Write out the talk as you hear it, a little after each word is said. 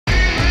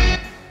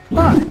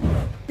Hi!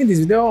 In this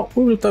video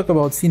we will talk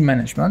about scene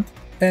management,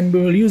 and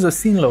we will use a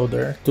scene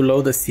loader to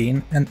load a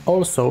scene and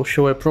also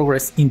show a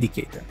progress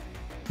indicator.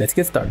 Let's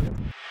get started.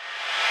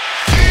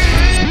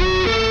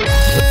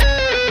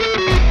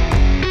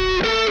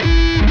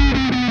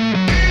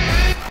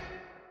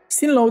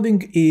 Scene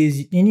loading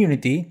is in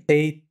Unity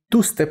a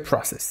two-step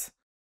process,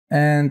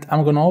 and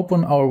I'm gonna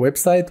open our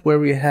website where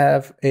we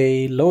have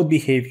a load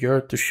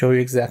behavior to show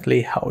you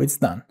exactly how it's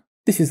done.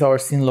 This is our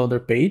scene loader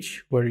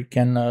page where you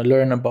can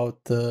learn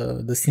about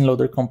the scene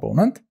loader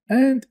component,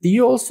 and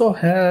you also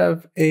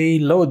have a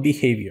load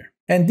behavior.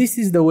 And this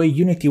is the way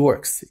Unity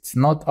works. It's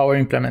not our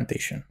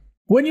implementation.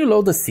 When you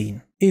load a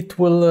scene, it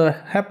will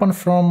happen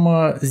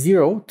from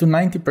 0 to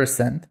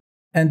 90%,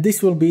 and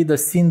this will be the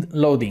scene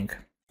loading.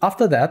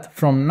 After that,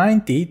 from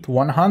 90 to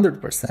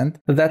 100%,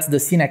 that's the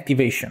scene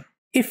activation.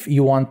 If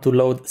you want to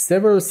load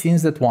several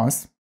scenes at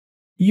once,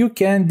 you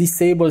can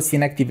disable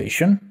scene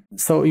activation.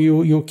 So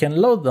you can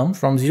load them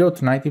from 0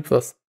 to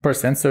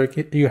 90%, so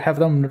you have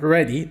them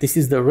ready. This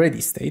is the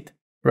ready state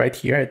right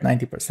here at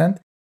 90%,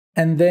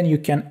 and then you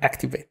can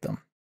activate them.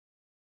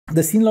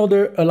 The scene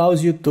loader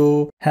allows you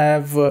to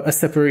have a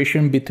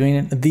separation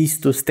between these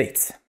two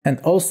states. And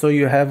also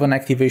you have an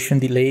activation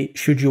delay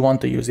should you want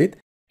to use it.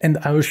 And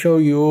I will show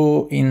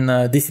you in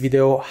this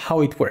video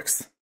how it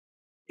works.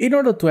 In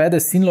order to add a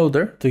scene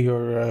loader to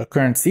your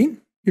current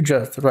scene, you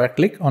just right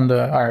click on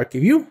the hierarchy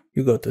view,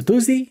 you go to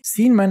Doozy,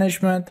 Scene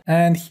Management,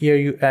 and here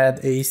you add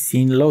a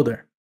scene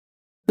loader.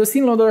 The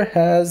scene loader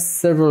has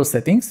several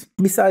settings,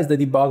 besides the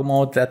debug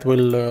mode that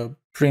will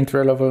print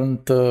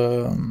relevant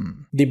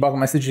debug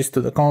messages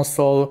to the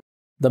console,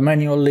 the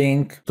manual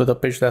link to the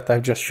page that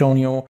I've just shown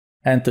you,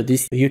 and to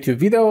this YouTube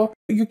video.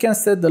 You can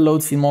set the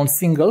load scene mode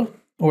single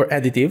or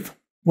additive.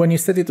 When you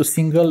set it to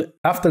single,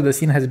 after the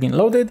scene has been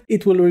loaded,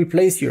 it will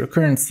replace your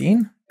current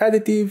scene.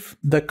 Additive,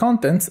 the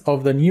contents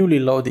of the newly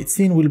loaded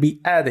scene will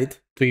be added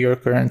to your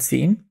current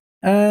scene.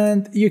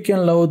 And you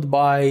can load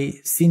by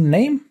scene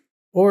name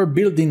or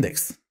build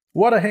index.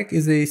 What the heck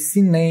is a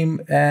scene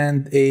name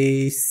and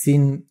a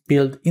scene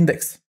build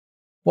index?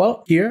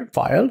 Well, here,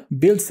 File,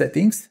 Build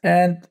Settings,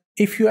 and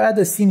if you add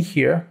a scene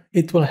here,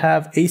 it will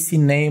have a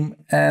scene name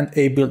and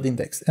a build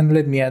index. And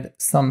let me add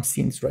some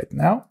scenes right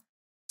now,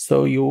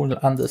 so you will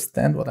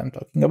understand what I'm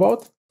talking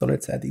about. So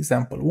let's add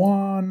example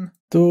 1,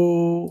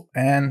 2,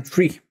 and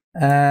 3.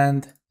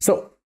 And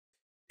so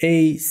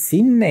a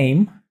scene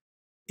name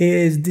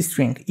is this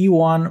string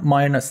E1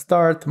 minus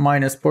start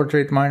minus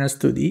portrait minus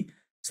 2D.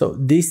 So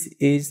this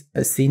is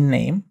a scene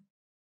name,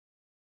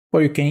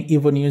 or you can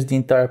even use the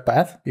entire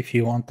path if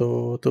you want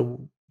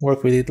to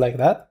work with it like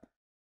that.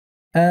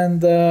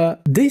 And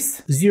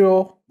this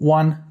 0,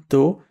 1,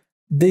 2,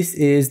 this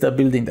is the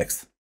build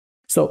index.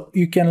 So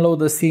you can load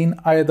the scene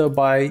either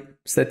by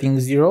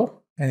setting 0,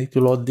 and it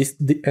will load this,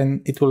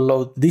 and it will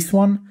load this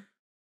one,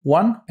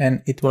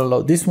 and it will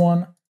load this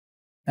one,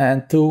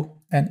 and 2,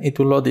 and it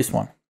will load this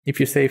one. If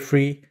you say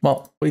 3,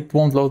 well, it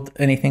won't load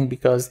anything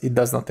because it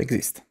does not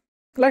exist.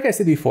 Like I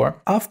said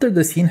before, after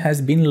the scene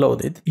has been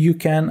loaded, you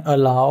can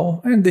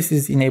allow, and this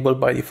is enabled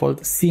by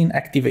default, scene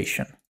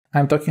activation.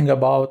 I'm talking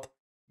about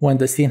when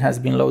the scene has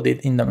been loaded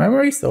in the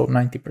memory, so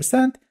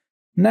 90%.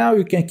 Now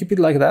you can keep it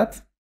like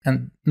that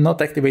and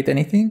not activate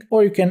anything,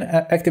 or you can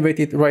activate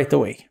it right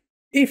away.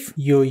 If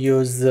you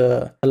use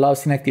allow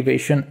scene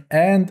activation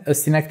and a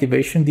scene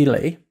activation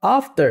delay,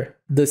 after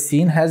the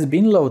scene has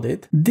been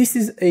loaded, this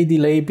is a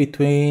delay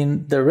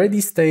between the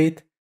ready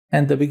state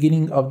and the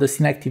beginning of the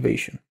scene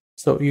activation.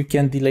 So you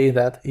can delay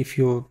that if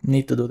you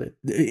need to do that.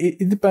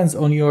 It depends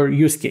on your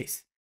use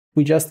case.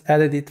 We just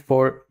added it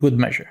for good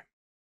measure.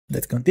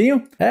 Let's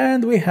continue.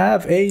 And we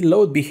have a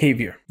load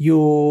behavior.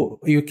 You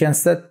can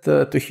set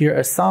to hear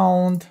a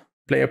sound,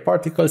 play a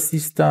particle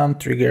system,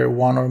 trigger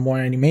one or more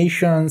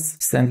animations,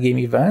 send game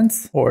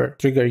events, or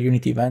trigger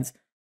unit events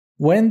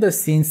when the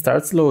scene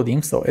starts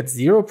loading, so at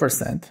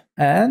 0%.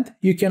 And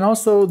you can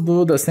also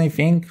do the same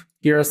thing,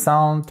 hear a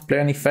sound, play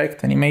an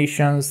effect,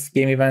 animations,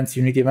 game events,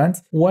 unit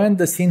events, when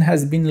the scene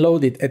has been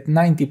loaded at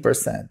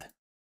 90%.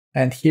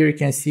 And here you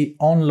can see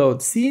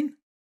onload scene.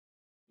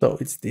 So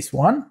it's this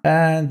one,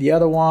 and the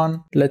other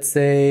one, let's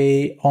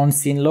say on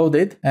scene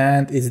loaded,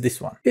 and it's this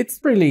one. It's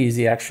really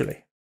easy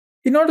actually.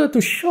 In order to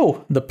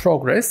show the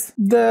progress,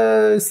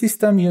 the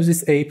system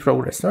uses a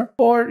progressor,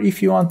 or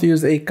if you want to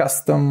use a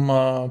custom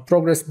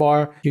progress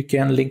bar, you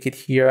can link it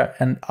here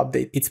and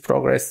update its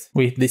progress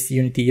with this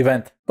Unity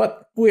event.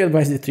 But we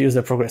advise you to use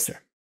a progressor.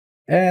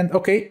 And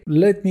okay,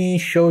 let me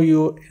show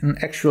you an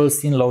actual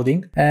scene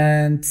loading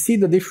and see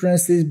the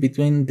differences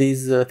between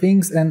these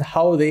things and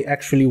how they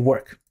actually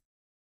work.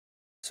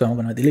 So I'm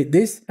gonna delete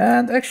this,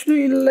 and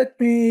actually let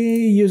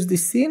me use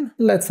this scene.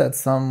 Let's add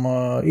some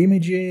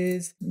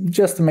images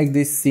just to make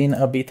this scene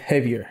a bit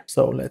heavier.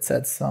 So let's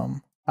add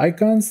some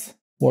icons,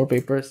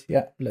 wallpapers.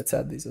 Yeah, let's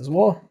add this as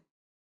well.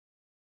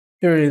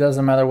 It really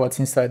doesn't matter what's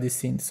inside this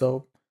scene.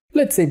 So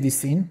let's save this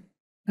scene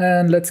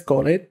and let's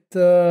call it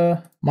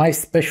my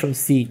special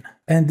scene.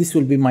 And this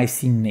will be my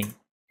scene name.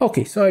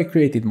 Okay, so I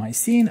created my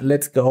scene.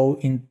 Let's go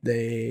in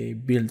the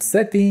build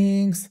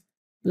settings.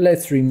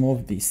 let's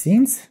remove these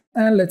scenes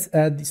and let's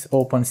add this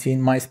open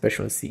scene, my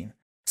special scene.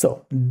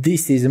 So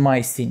this is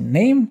my scene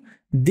name.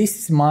 This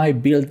is my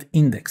build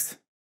index.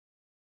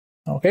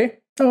 Okay,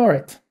 all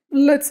right.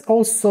 Let's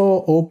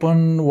also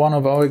open one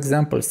of our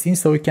example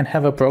scenes so we can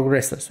have a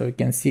progressor, so we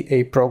can see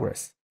a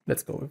progress.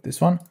 Let's go with this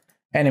one,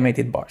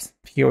 animated bars.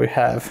 Here we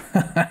have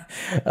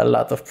a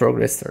lot of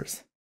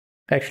progressors.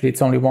 Actually,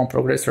 it's only one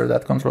progressor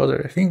that controls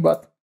everything,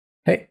 but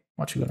hey,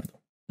 what you gonna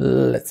do?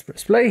 Let's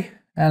press play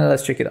and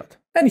let's check it out.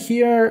 And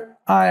here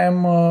I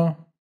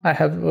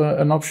have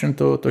an option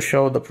to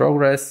show the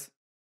progress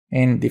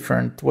in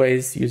different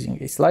ways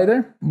using a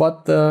slider,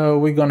 but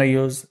we're gonna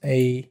use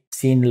a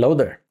scene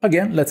loader.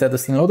 Again, let's add a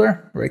scene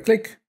loader, right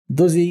click,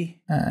 Doozy,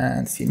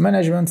 and scene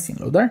management, scene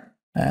loader,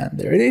 and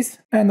there it is.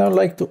 And I'd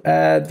like to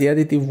add the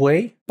additive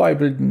way by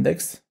build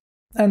index,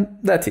 and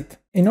that's it.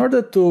 In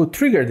order to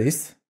trigger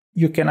this,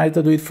 you can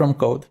either do it from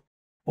code,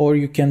 or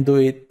you can do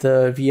it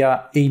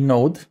via a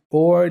node,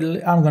 or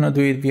I'm gonna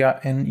do it via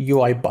an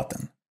UI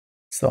button.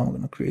 So I'm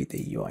going to create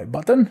a UI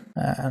button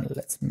and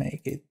let's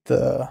make it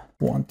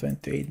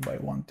 128 by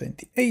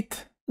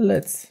 128.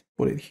 Let's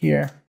put it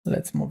here.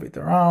 Let's move it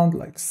around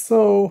like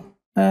so.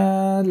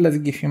 And let's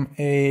give him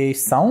a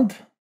sound.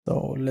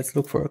 So let's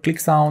look for a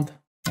click sound.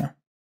 Yeah.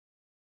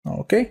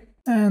 Okay.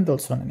 And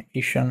also an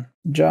animation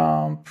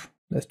jump.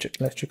 Let's check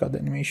out the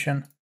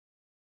animation.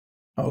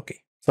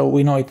 Okay. So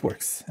we know it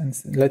works. And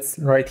let's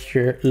write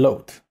here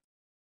load.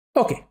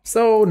 Okay.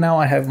 So now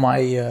I have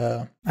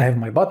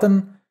my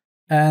button.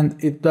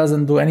 And it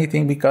doesn't do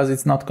anything because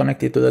it's not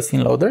connected to the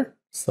scene loader.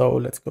 So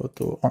let's go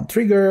to on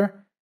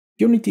trigger,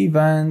 Unity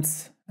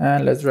events,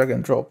 and let's drag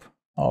and drop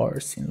our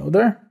scene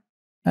loader.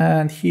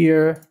 And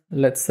here,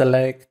 let's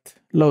select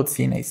load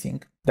scene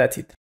async. That's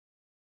it.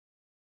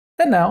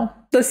 And now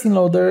the scene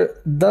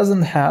loader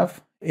doesn't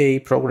have a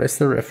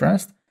progressor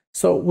referenced,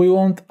 so we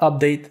won't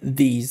update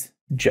these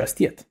just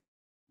yet.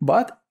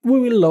 But we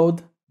will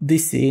load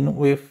this scene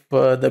with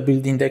the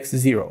build index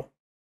 0.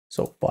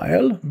 So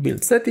file,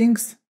 build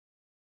settings.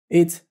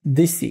 It's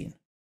this scene.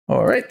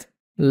 All right,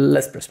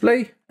 let's press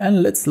play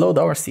and let's load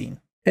our scene.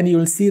 And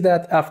you'll see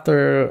that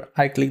after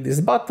I click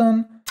this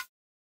button,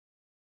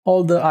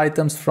 all the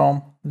items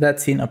from that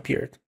scene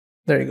appeared.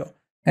 There you go.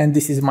 And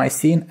this is my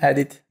scene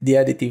added the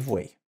additive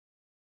way.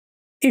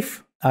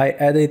 If I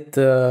add it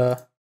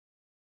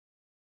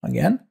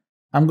again,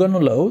 I'm going to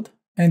load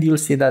and you'll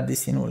see that this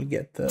scene will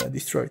get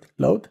destroyed.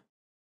 Load.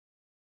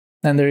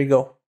 And there you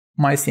go.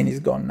 My scene is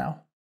gone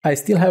now. I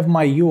still have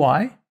my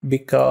UI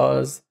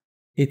because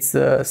it's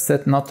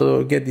set not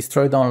to get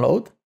destroyed on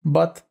load,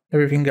 but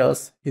everything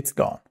else, it's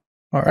gone.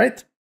 All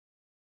right.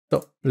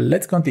 So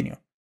let's continue.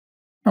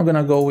 I'm going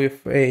to go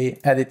with a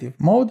additive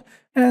mode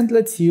and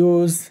let's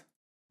use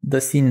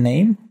the scene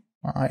name.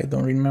 I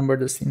don't remember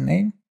the scene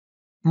name.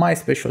 My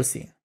special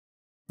scene.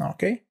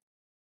 Okay.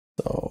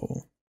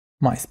 So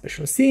my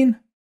special scene,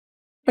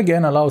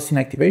 again, allows scene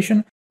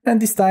activation.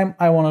 And this time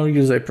I want to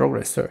use a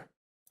progressor.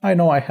 I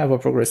know I have a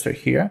progressor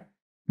here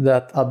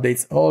that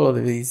updates all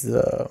of these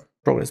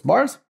progress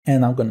bars,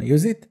 and I'm going to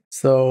use it.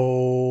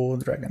 So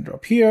drag and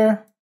drop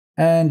here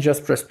and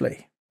just press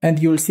play. And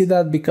you'll see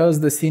that because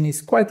the scene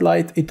is quite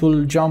light, it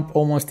will jump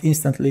almost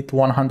instantly to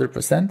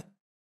 100%.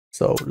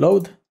 So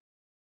load.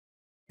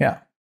 Yeah.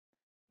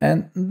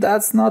 And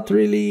that's not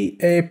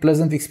really a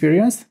pleasant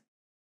experience.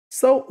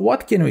 So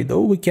what can we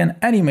do? We can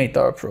animate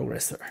our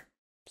progressor.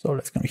 So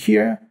let's come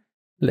here.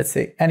 Let's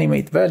say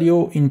animate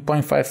value in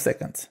 0.5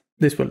 seconds.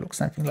 This will look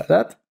something like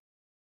that.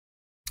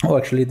 Oh,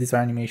 actually, these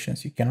are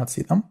animations. You cannot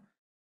see them.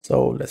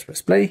 So let's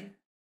press play.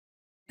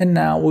 And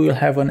now we will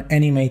have an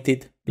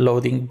animated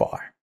loading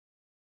bar.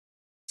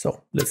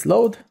 So let's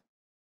load.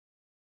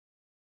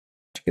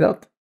 Check it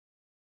out.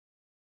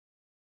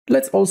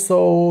 Let's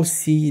also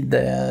see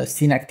the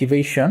scene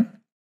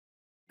activation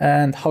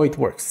and how it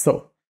works.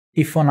 So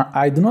if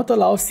I do not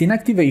allow scene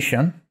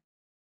activation,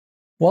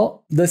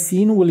 well, the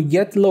scene will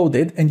get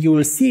loaded and you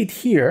will see it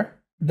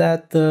here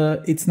that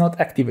it's not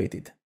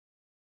activated.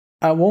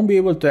 I won't be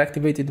able to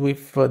activate it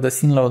with the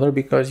scene loader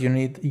because you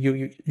need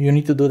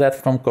to do that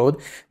from code.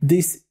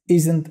 This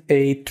isn't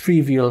a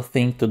trivial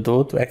thing to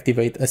do to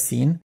activate a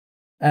scene,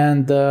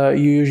 and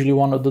you usually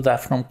want to do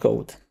that from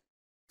code.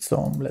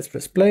 So let's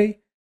press play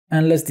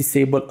and let's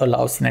disable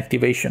allow scene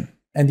activation.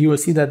 And you will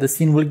see that the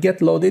scene will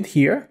get loaded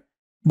here,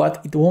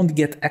 but it won't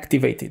get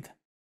activated.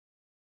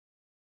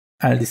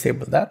 I'll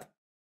disable that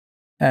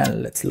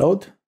and let's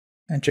load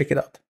and check it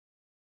out.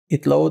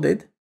 It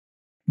loaded,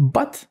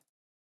 but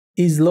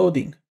is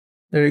loading.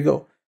 There you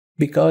go,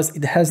 because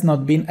it has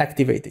not been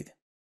activated.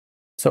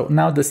 So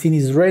now the scene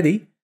is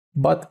ready,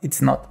 but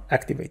it's not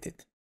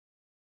activated.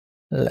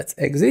 Let's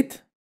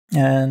exit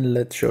and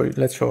let's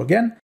show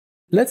again.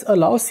 Let's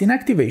allow scene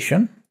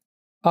activation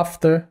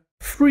after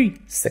 3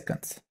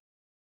 seconds.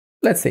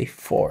 Let's say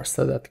 4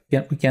 so that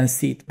we can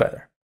see it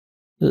better.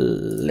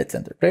 Let's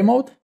enter play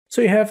mode.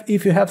 So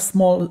if you have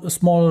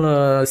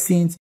small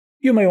scenes,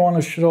 you may want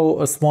to show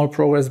a small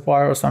progress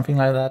bar or something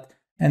like that,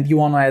 and you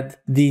want to add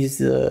these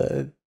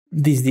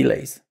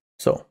delays.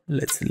 So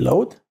let's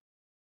load.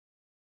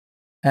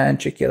 and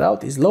check it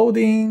out, is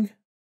loading,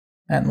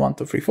 and 1,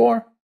 2, 3,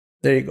 4.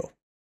 There you go.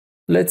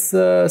 Let's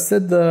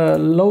set the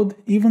load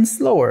even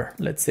slower.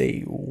 Let's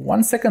say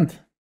 1 second,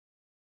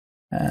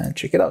 and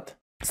check it out.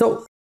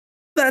 So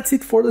that's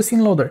it for the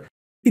scene loader.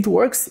 It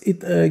works.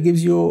 It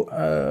gives you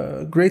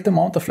a great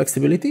amount of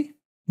flexibility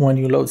when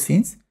you load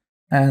scenes.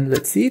 And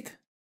let's see it.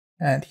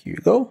 And here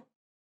you go.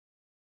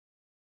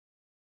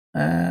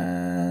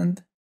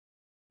 And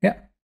yeah,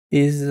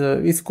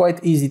 it's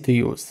quite easy to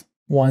use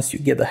once you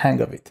get the hang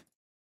of it.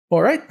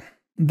 All right,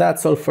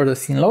 that's all for the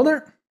scene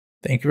loader.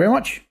 Thank you very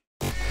much.